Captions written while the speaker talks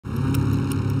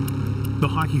The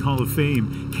Hockey Hall of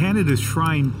Fame, Canada's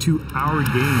shrine to our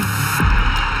game.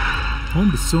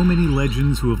 Home to so many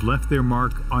legends who have left their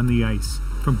mark on the ice,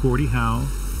 from Gordie Howe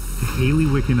to Hayley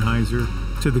Wickenheiser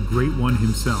to the Great One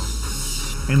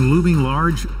himself. And looming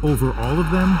large over all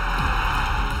of them,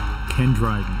 Ken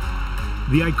Dryden.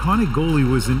 The iconic goalie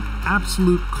was an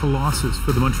absolute colossus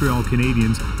for the Montreal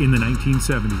Canadiens in the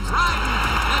 1970s,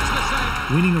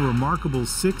 winning a remarkable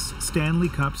 6 Stanley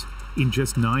Cups in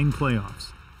just 9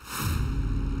 playoffs.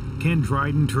 Ken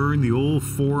Dryden turned the old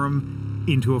Forum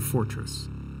into a fortress.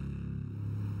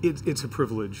 It's a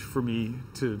privilege for me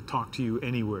to talk to you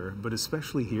anywhere, but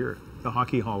especially here, the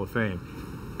Hockey Hall of Fame,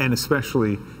 and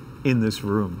especially in this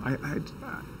room.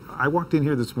 I walked in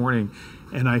here this morning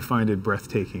and I find it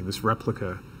breathtaking, this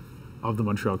replica of the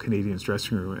Montreal Canadiens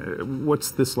dressing room. What's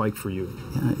this like for you?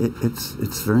 Yeah,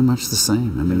 it's very much the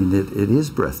same. I mean, it is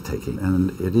breathtaking,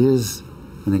 and it is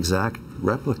an exact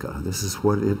replica. This is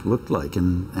what it looked like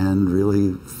and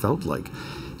really felt like.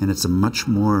 And it's a much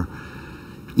more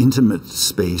intimate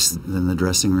space than the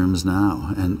dressing rooms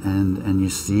now. And you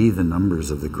see the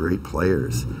numbers of the great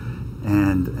players.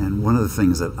 And one of the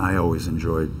things that I always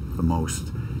enjoyed the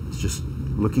most is just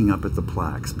looking up at the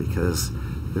plaques, because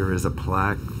there is a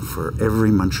plaque for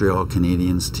every Montreal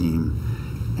Canadiens team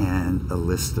and a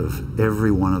list of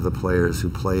every one of the players who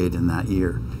played in that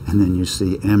year. And then you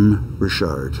see M.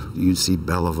 Richard, you'd see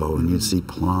Beliveau, and you'd see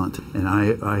Plante. And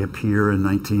I appear in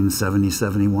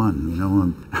 1970-71, you know,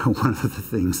 and one of the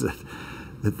things that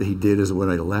they did is when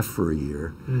I left for a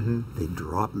year, they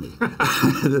dropped me.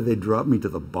 They dropped me to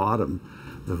the bottom.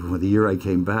 The year I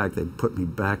came back, they put me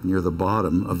back near the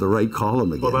bottom of the right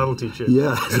column again. Well, that'll teach you.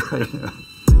 Yeah, that's right.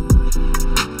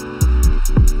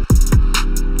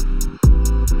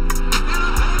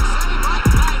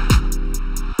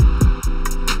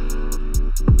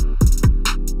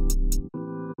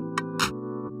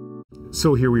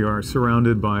 So here we are,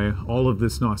 surrounded by all of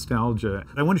this nostalgia.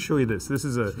 I want to show you this. This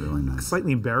is a really nice,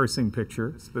 slightly embarrassing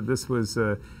picture, but this was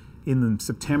in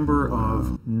September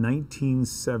of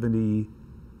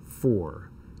 1974.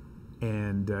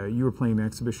 And you were playing an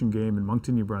exhibition game in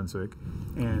Moncton, New Brunswick.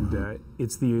 And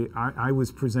I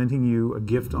was presenting you a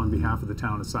gift on behalf of the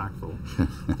town of Sackville.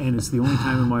 And it's the only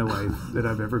time in my life that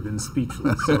I've ever been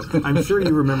speechless. So I'm sure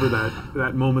you remember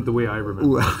that moment the way I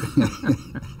remember it.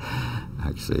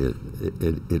 Actually,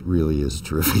 it really is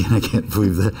terrific, and I can't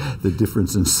believe the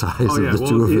difference in size of the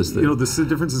two of us. You know, the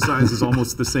difference in size is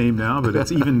almost the same now, but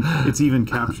it's even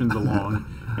captioned the long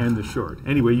and the short.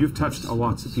 Anyway, you've touched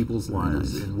lots of people's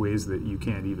lives in ways that you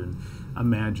can't even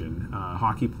imagine.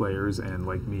 Hockey players and,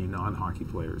 like me, non-hockey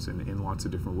players in lots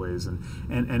of different ways.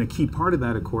 And a key part of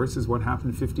that, of course, is what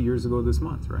happened 50 years ago this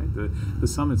month, right? The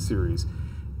Summit Series.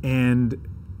 And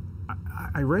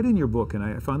I read in your book, and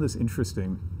I found this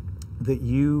interesting, that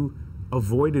you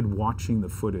avoided watching the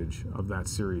footage of that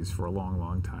series for a long,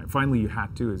 long time. Finally, you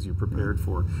had to as you prepared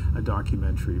for a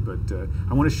documentary. But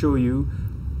I want to show you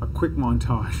a quick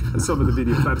montage of some of the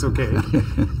video, if that's okay,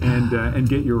 and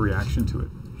get your reaction to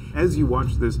it. As you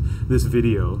watch this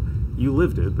video, you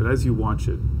lived it, but as you watch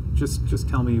it, just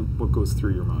tell me what goes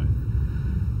through your mind.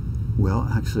 Well,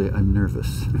 actually, I'm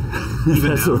nervous. Even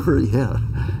That's now? over, yeah.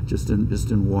 Just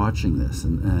in watching this,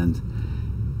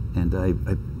 and I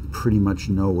pretty much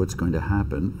know what's going to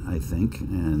happen, I think,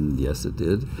 and yes, it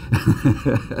did.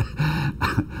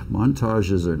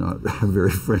 Montages are not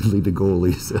very friendly to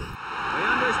goalies. We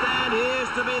understand he is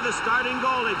to be the starting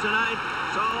goalie tonight,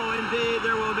 so indeed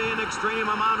there will be an extreme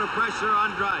amount of pressure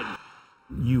on Dryden.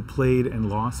 You played and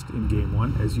lost in Game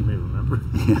 1, as you may remember.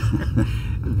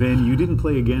 Then you didn't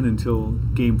play again until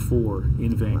Game 4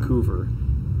 in Vancouver,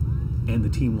 and the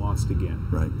team lost again.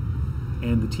 Right.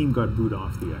 And the team got booed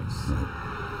off the ice. Right.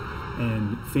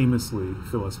 And famously,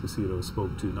 Phil Esposito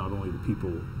spoke to not only the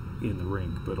people in the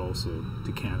rink, but also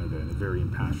to Canada in a very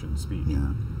impassioned speech.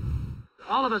 Yeah.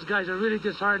 All of us guys are really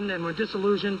disheartened, and we're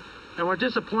disillusioned, and we're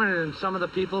disappointed in some of the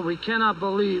people. We cannot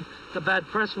believe the bad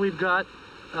press we've got,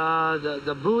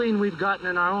 the booing we've gotten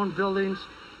in our own buildings.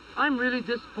 I'm really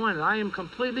disappointed. I am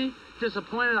completely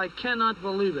disappointed. I cannot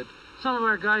believe it. Some of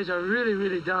our guys are really,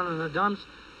 really down in the dumps.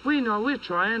 We know we're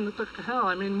trying. What the hell?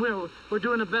 I mean, we're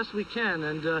doing the best we can,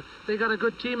 and they got a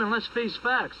good team, and let's face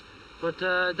facts. But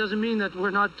it doesn't mean that we're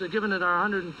not giving it our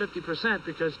 150%,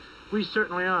 because we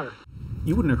certainly are.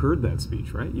 You wouldn't have heard that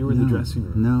speech, right? You were in the dressing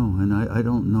room. No, and I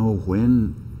don't know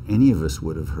when any of us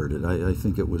would have heard it. I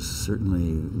think it was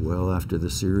certainly well after the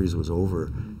series was over.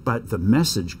 But the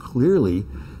message clearly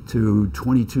to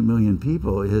 22 million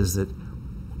people is that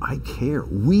I care.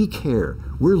 We care.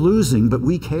 We're losing, but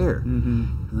we care.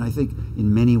 And I think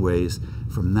in many ways,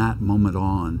 from that moment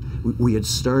on. We had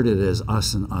started as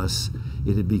us and us.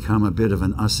 It had become a bit of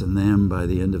an us and them by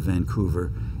the end of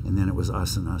Vancouver, and then it was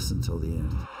us and us until the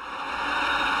end.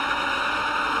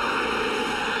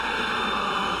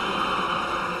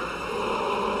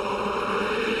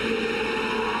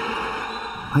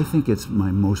 I think it's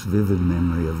my most vivid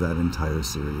memory of that entire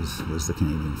series was the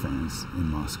Canadian fans in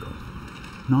Moscow.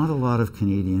 Not a lot of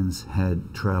Canadians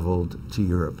had traveled to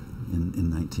Europe in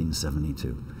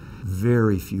 1972.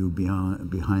 Very few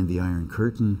behind the Iron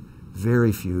Curtain,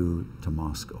 very few to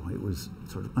Moscow. It was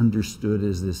sort of understood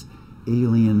as this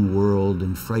alien world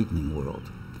and frightening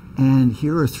world. And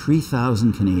here are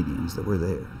 3,000 Canadians that were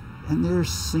there, and they're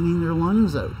singing their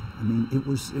lungs out. I mean, it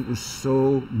was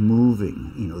so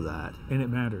moving, that. And it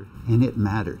mattered. And it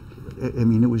mattered. I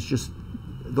mean, it was just,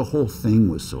 the whole thing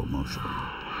was so emotional.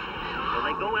 So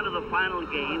they go into the final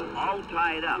game all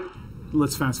tied up.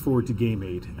 Let's fast forward to Game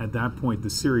 8. At that point, the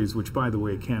series, which, by the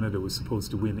way, Canada was supposed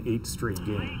to win 8 straight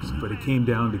games, but it came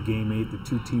down to Game 8. The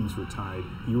two teams were tied.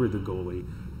 You were the goalie.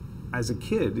 As a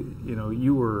kid,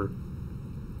 you were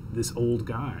this old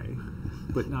guy.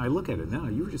 But now I look at it now,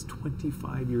 you were just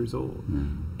 25 years old.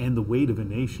 And the weight of a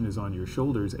nation is on your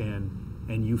shoulders, and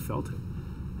you felt it.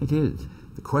 I did.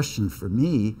 The question for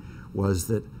me was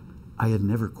that I had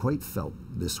never quite felt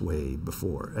this way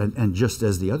before, and just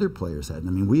as the other players had.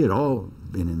 I mean, we had all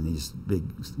been in these big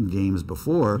games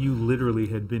before. You literally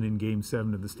had been in Game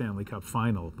 7 of the Stanley Cup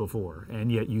Final before,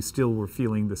 and yet you still were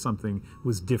feeling that something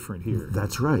was different here.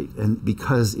 That's right. And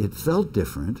because it felt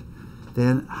different,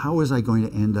 then how was I going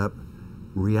to end up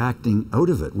reacting out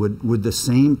of it? Would the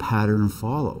same pattern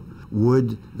follow?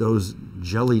 Would those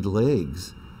jellied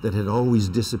legs that had always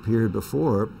disappeared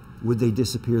before, would they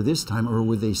disappear this time, or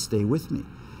would they stay with me?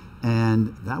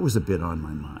 And that was a bit on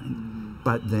my mind.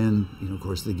 But then, of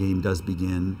course, the game does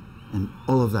begin, and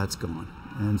all of that's gone.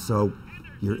 And so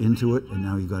you're into it, and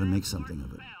now you've got to make something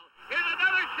of it. Here's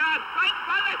another shot, right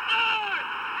by the score!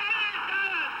 And it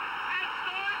does! And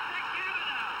scores for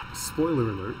Canada! Spoiler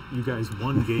alert, you guys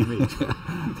won Game 8.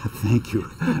 Thank you.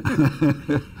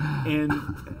 And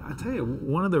I'll tell you,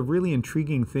 one of the really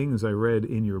intriguing things I read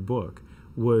in your book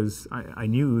was I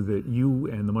knew that you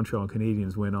and the Montreal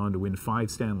Canadiens went on to win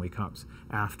 5 Stanley Cups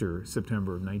after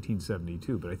September of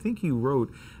 1972. But I think you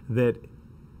wrote that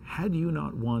had you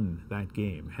not won that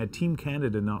game, had Team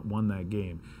Canada not won that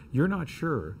game, you're not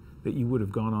sure that you would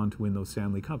have gone on to win those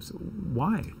Stanley Cups.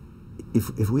 Why?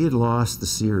 If we had lost the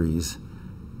series,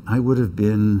 I would have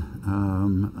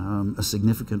been a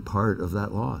significant part of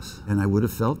that loss, and I would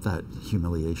have felt that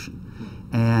humiliation.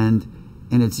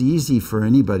 And it's easy for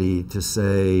anybody to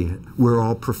say we're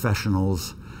all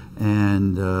professionals,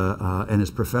 and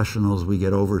as professionals we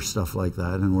get over stuff like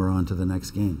that, and we're on to the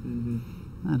next game.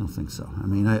 I don't think so. I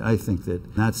mean, I think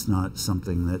that that's not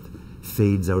something that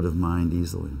fades out of mind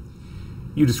easily.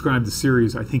 You described the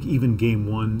series, I think even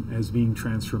Game 1, as being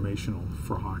transformational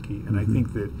for hockey, and I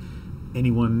think that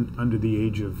anyone under the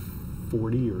age of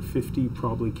 40 or 50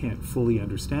 probably can't fully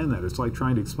understand that. It's like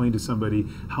trying to explain to somebody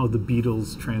how the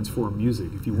Beatles transformed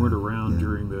music. If you weren't around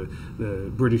during the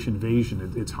British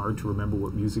invasion, it's hard to remember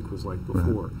what music was like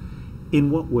before. Right.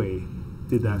 In what way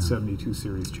did that 72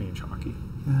 series change hockey?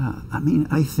 Yeah, I mean,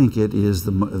 I think it is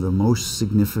the most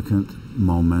significant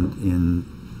moment in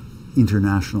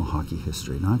international hockey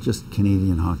history, not just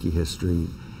Canadian hockey history.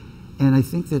 And I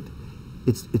think that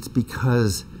it's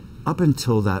because up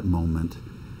until that moment,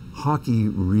 hockey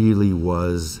really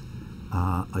was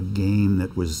a game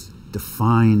that was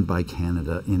defined by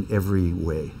Canada in every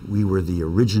way. We were the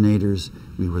originators,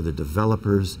 we were the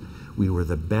developers, we were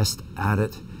the best at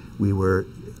it, we were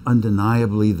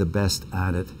undeniably the best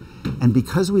at it. And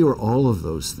because we were all of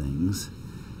those things,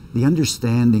 the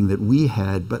understanding that we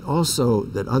had, but also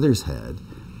that others had,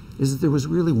 is that there was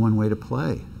really one way to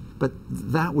play. But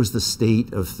that was the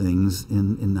state of things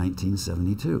in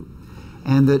 1972.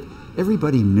 And that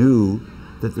everybody knew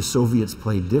that the Soviets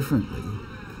played differently.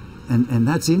 And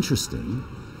that's interesting,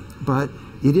 but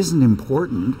it isn't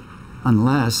important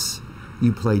unless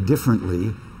you play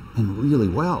differently and really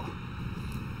well.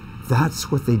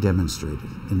 That's what they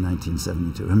demonstrated in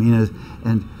 1972. I mean,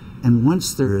 and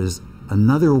once there is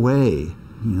another way,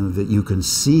 that you can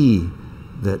see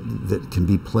that can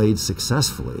be played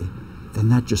successfully, then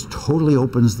that just totally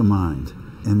opens the mind.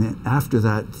 And then after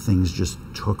that, things just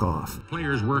took off.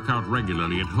 Players work out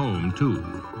regularly at home, too.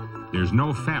 There's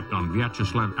no fat on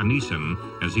Vyacheslav Anisin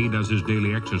as he does his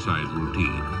daily exercise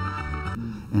routine.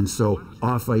 And so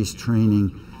off-ice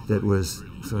training that was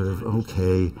sort of,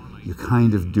 okay, you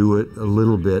kind of do it a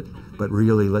little bit, but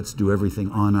really let's do everything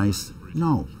on ice.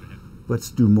 No, let's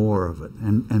do more of it,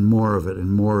 and more of it,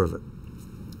 and more of it.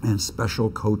 and special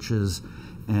coaches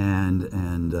and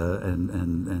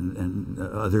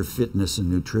other fitness and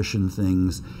nutrition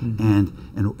things, and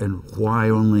why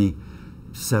only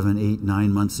 7, 8,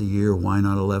 9 months a year? Why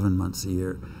not 11 months a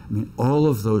year? I mean, all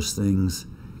of those things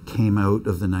came out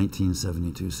of the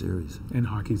 1972 series. And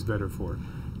hockey's better for it.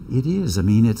 It is. I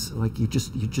mean, it's like you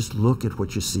just look at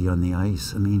what you see on the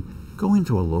ice. I mean, go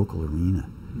into a local arena,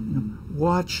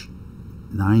 watch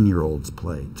 9-year-olds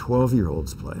play,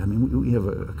 12-year-olds play. I mean, we have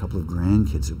a couple of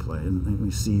grandkids who play, and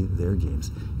we see their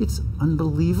games. It's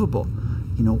unbelievable,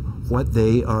 what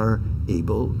they are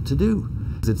able to do.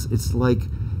 It's like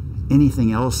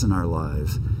anything else in our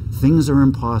lives. Things are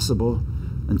impossible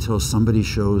until somebody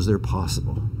shows they're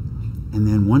possible. And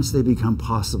then once they become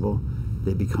possible,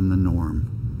 they become the norm.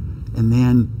 And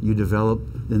then you develop,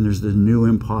 then there's the new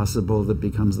impossible that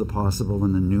becomes the possible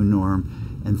and the new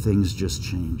norm, and things just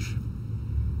change.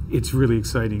 It's really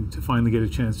exciting to finally get a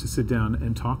chance to sit down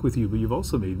and talk with you, but you've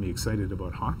also made me excited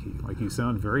about hockey. Like, you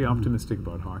sound very optimistic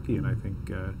about hockey, and I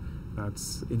think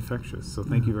that's infectious. So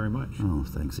thank you very much. Oh,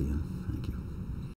 thanks, Ian. Thank you.